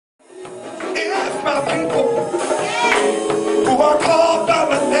if my people who are called by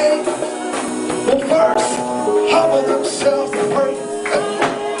my name will first humble themselves and pray,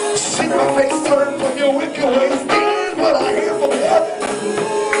 seek my face, turn from your wicked ways, then will I hear from heaven,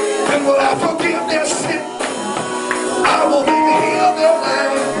 then will I forgive their sin, I will heal their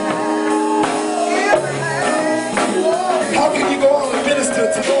land. How can you go on and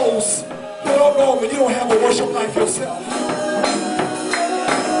minister to those who don't know when you don't have a worship life yourself?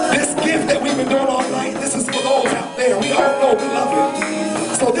 This gift that we've been doing all night, this is for those out there. We all know we love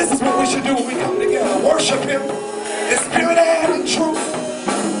Him. So this is what we should do when we come together. Worship Him in spirit and in truth.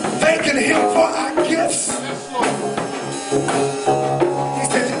 Thanking Him for our gifts. He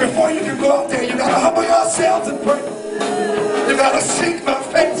said before you can go out there, you gotta humble yourselves and pray. You gotta seek my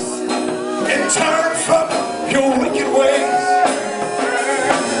face and turn from your wicked ways.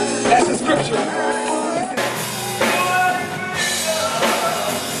 That's the scripture.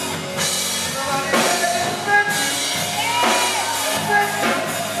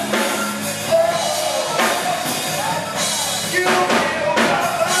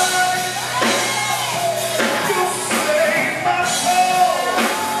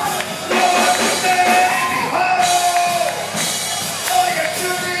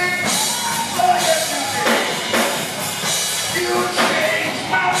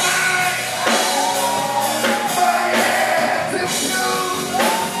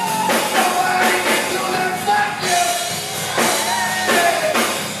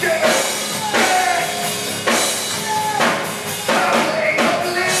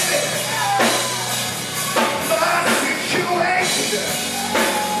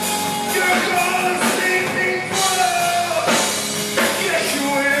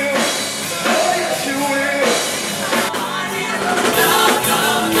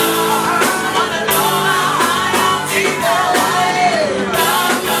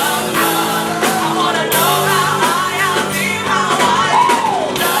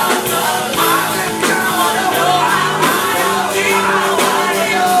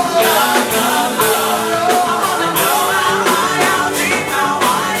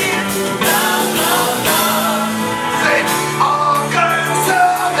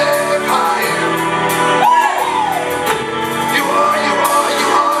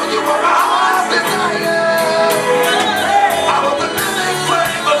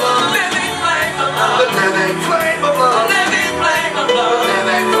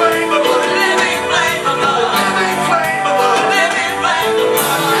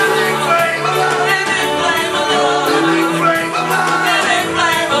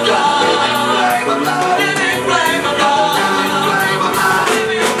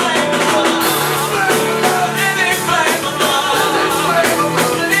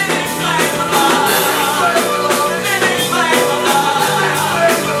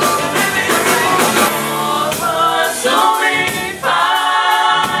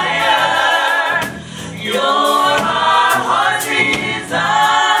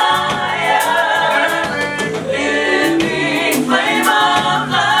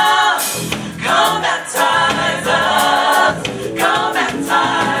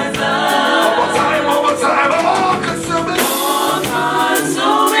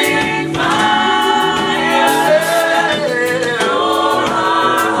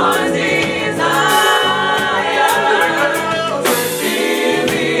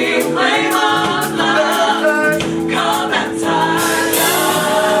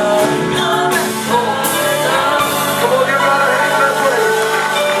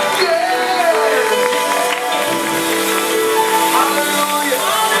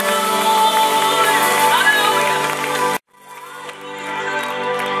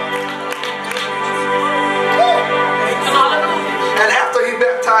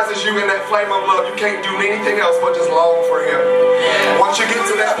 You in that flame of love, you can't do anything else but just long for Him. Once you get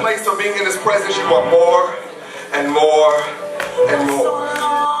to that place of being in His presence, you want more and more and more.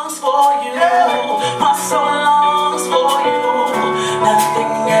 My soul longs for you.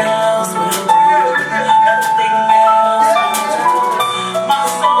 Nothing